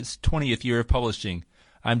its 20th year of publishing.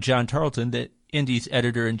 I'm John Tarleton, the Indy's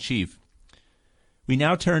editor-in-chief. We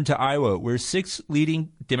now turn to Iowa, where 6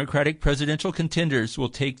 leading Democratic presidential contenders will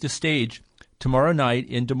take the stage tomorrow night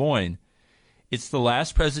in Des Moines. It's the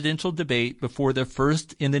last presidential debate before the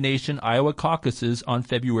first-in-the-nation Iowa caucuses on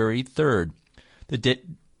February 3rd.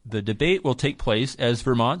 The debate will take place as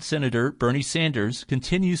Vermont Senator Bernie Sanders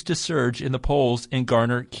continues to surge in the polls and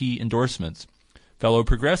garner key endorsements. Fellow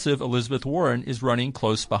progressive Elizabeth Warren is running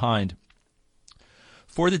close behind.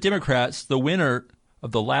 For the Democrats, the winner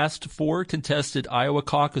of the last 4 contested Iowa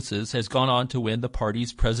caucuses has gone on to win the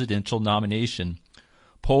party's presidential nomination.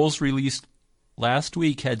 Polls released last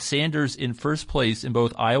week had Sanders in first place in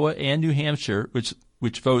both Iowa and New Hampshire,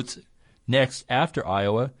 which votes next after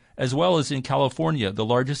Iowa, as well as in California, the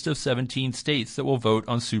largest of 17 states that will vote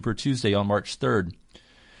on Super Tuesday on March 3rd.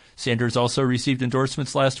 Sanders also received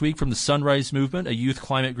endorsements last week from the Sunrise Movement, a youth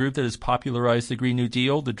climate group that has popularized the Green New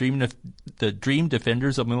Deal, the Dream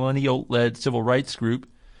Defenders, a millennial-led civil rights group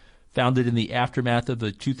founded in the aftermath of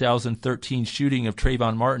the 2013 shooting of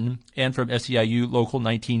Trayvon Martin, and from SEIU Local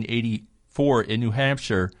 1984 in New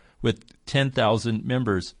Hampshire with 10,000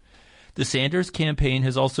 members. The Sanders campaign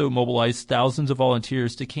has also mobilized thousands of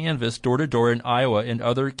volunteers to canvass door-to-door in Iowa and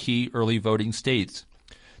other key early voting states.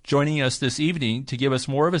 Joining us this evening to give us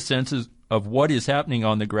more of a sense of what is happening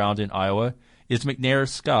on the ground in Iowa is McNair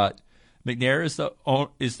Scott. McNair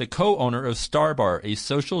is the co-owner of Star Bar, a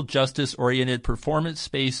social justice-oriented performance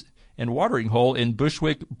space and watering hole in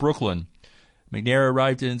Bushwick, Brooklyn. McNair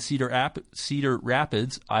arrived in Cedar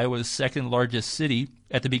Rapids, Iowa's second-largest city,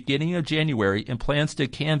 at the beginning of January and plans to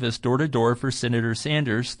canvass door-to-door for Senator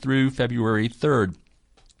Sanders through February 3rd.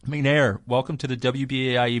 McNair, welcome to the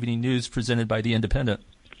WBAI Evening News presented by The Independent.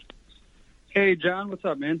 Hey, John. What's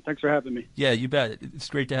up, man? Thanks for having me. Yeah, you bet. It's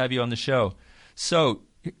great to have you on the show. So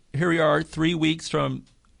here we are 3 weeks from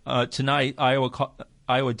tonight.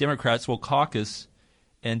 Iowa Democrats will caucus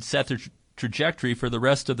and set the trajectory for the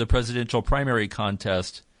rest of the presidential primary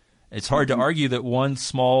contest. It's hard to argue that one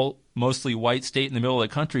small, mostly white state in the middle of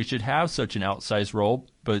the country should have such an outsized role,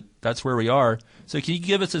 but that's where we are. So can you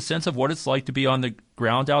give us a sense of what it's like to be on the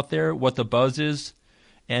ground out there, what the buzz is,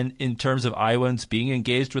 and in terms of Iowans being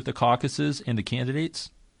engaged with the caucuses and the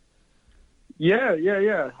candidates? Yeah.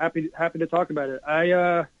 Happy to talk about it.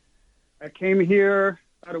 I came here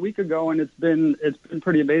about a week ago, and it's been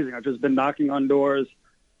pretty amazing. I've just been knocking on doors.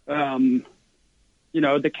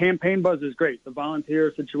 The campaign buzz is great. The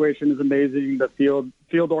volunteer situation is amazing. The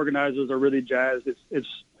field organizers are really jazzed. It's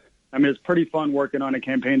pretty fun working on a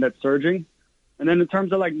campaign that's surging. And then in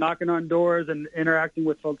terms of like knocking on doors and interacting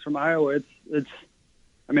with folks from Iowa,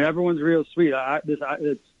 everyone's real sweet.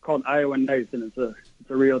 It's called Iowa Nice, and it's a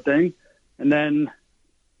real thing. And then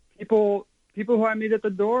people who I meet at the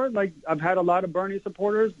door, like I've had a lot of Bernie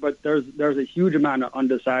supporters, but there's a huge amount of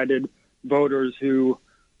undecided voters who,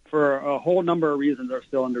 for a whole number of reasons, are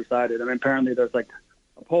still undecided. I mean, apparently there's like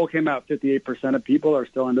a poll came out, 58% of people are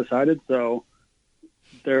still undecided. So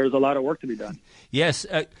there's a lot of work to be done. Yes.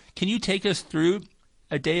 Can you take us through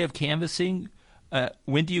a day of canvassing?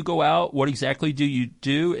 When do you go out? What exactly do you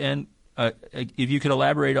do? And if you could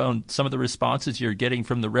elaborate on some of the responses you're getting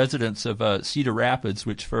from the residents of Cedar Rapids,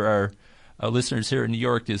 which for our listeners here in New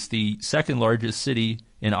York is the second largest city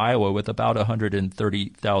in Iowa with about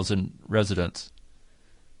 130,000 residents.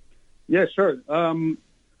 Yeah, sure.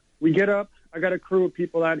 We get up. I got a crew of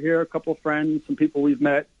people out here, a couple of friends, some people we've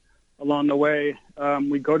met along the way.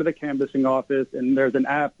 We go to the canvassing office, and there's an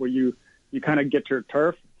app where you kind of get your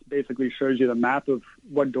turf. Basically shows you the map of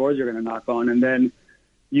what doors you're going to knock on, and then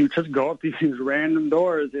you just go up to these random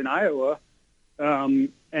doors in Iowa, and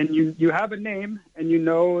you have a name, and you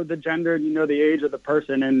know the gender, and you know the age of the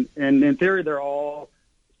person, and in theory they're all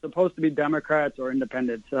supposed to be Democrats or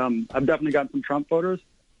independents. I've definitely gotten some Trump voters,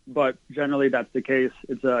 but generally that's the case.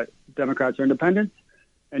 It's Democrats or independents,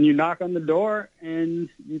 and you knock on the door and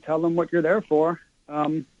you tell them what you're there for.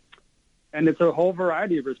 And it's a whole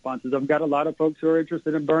variety of responses. I've got a lot of folks who are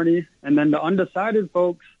interested in Bernie. And then the undecided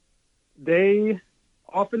folks,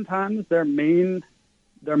 oftentimes their main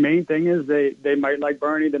thing is they might like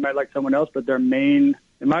Bernie, they might like someone else, but in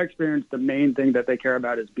my experience, the main thing that they care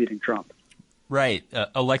about is beating Trump. Right,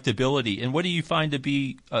 electability. And what do you find to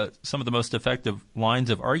be some of the most effective lines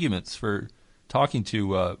of arguments for talking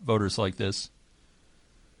to voters like this?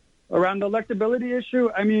 Around the electability issue,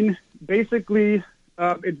 basically,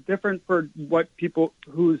 it's different for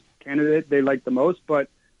whose candidate they like the most. But,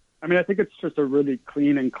 I think it's just a really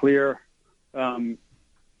clean and clear.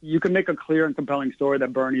 You can make a clear and compelling story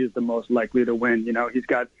that Bernie is the most likely to win. He's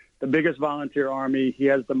got the biggest volunteer army. He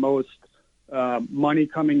has the most money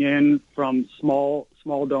coming in from small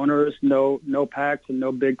donors, no PACs and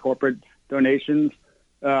no big corporate donations.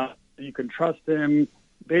 You can trust him.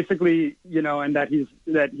 Basically, and that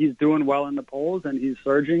he's doing well in the polls and he's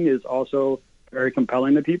surging is also very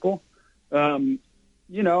compelling to people. And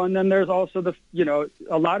then there's also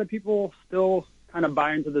a lot of people still kind of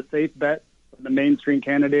buy into the safe bet of the mainstream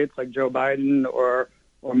candidates like Joe Biden or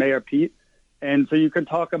Mayor Pete. And so you can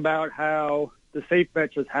talk about how the safe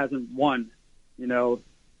bet just hasn't won.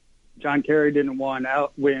 John Kerry didn't win.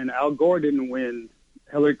 Al Gore didn't win.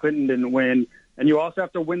 Hillary Clinton didn't win. And you also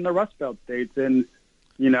have to win the Rust Belt states. And,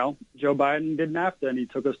 Joe Biden did NAFTA and he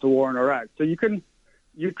took us to war in Iraq. So you couldn't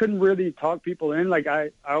really talk people in. Like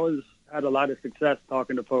I had a lot of success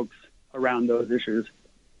talking to folks around those issues.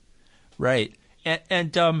 Right.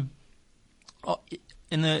 And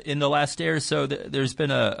in the last day or so, there's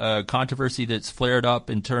been a controversy that's flared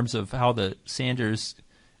up in terms of how the Sanders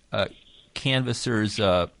canvassers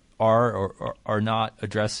are or are not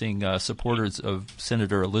addressing supporters of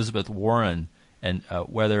Senator Elizabeth Warren, and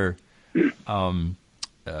whether.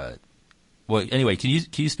 Well, anyway, can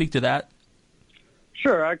you speak to that?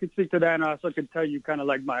 Sure, I could speak to that, and I also could tell you kind of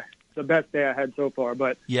like the best day I had so far.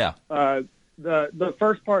 But yeah, the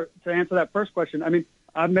first part, to answer that first question, I mean,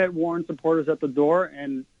 I've met Warren supporters at the door,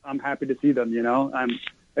 and I'm happy to see them.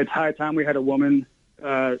 It's high time we had a woman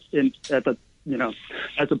as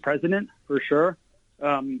a president for sure.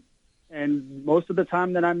 And most of the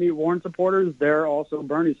time that I meet Warren supporters, they're also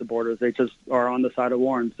Bernie supporters. They just are on the side of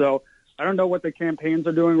Warren. So I don't know what the campaigns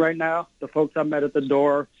are doing right now. The folks I've met at the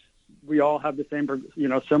door, we all have the same,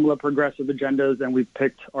 similar progressive agendas, and we've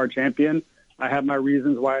picked our champion. I have my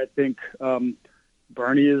reasons why I think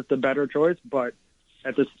Bernie is the better choice, but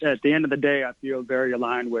at the end of the day, I feel very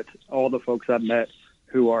aligned with all the folks I've met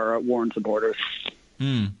who are Warren supporters.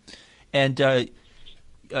 And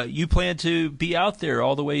you plan to be out there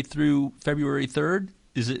all the way through February 3rd?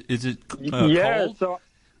 Is it cold? So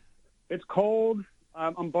it's cold.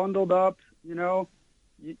 I'm bundled up. You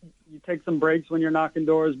take some breaks when you're knocking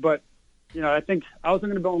doors, but I think I was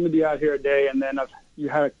going to only be out here a day, and then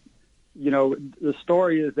the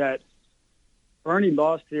story is that Bernie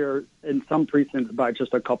lost here in some precincts by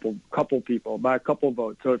just a couple people, by a couple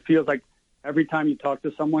votes. So it feels like every time you talk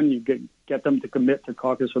to someone, you get them to commit to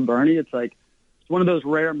caucus for Bernie. It's like it's one of those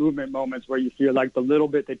rare movement moments where you feel like the little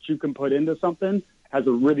bit that you can put into something has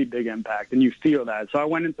a really big impact, and you feel that. So I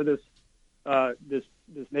went into this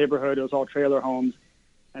neighborhood. It was all trailer homes,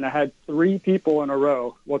 and I had three people in a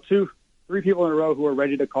row who were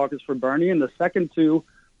ready to caucus for Bernie, and the second two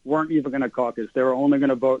weren't even going to caucus. They were only going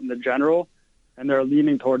to vote in the general, and they're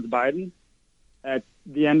leaning towards Biden. At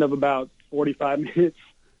the end of about 45 minutes,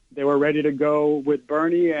 they were ready to go with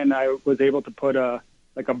Bernie, and I was able to put a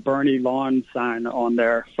Bernie lawn sign on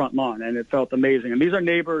their front lawn, and it felt amazing. And these are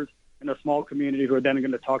neighbors in a small community who are then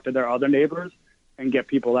going to talk to their other neighbors and get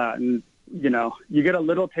people out. And you get a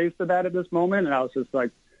little taste of that at this moment, and I was just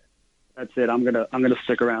like, that's it. I'm gonna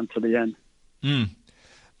stick around to the end.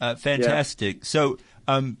 Fantastic. Yeah. So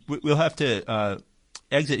we'll have to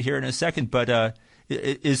exit here in a second, but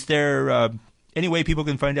is there any way people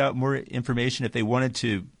can find out more information if they wanted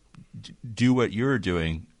to do what you're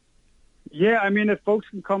doing? Yeah, I mean, if folks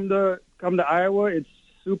can come to Iowa, it's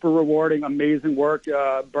super rewarding, amazing work.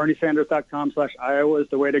 BernieSanders.com/Iowa is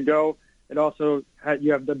the way to go. It also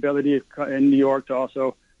you have the ability in New York to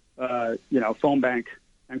also phone bank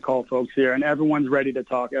and call folks here, and everyone's ready to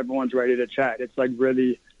talk. Everyone's ready to chat. It's like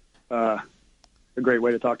really a great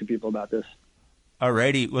way to talk to people about this. All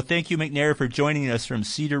righty. Well, thank you, McNair, for joining us from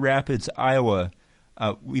Cedar Rapids, Iowa.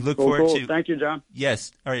 We look forward to... Thank you, John.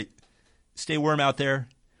 Yes. All right. Stay warm out there.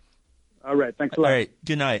 All right. Thanks a lot. All right.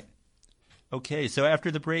 Good night. Okay. So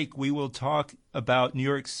after the break, we will talk about New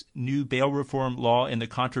York's new bail reform law and the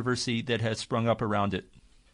controversy that has sprung up around it.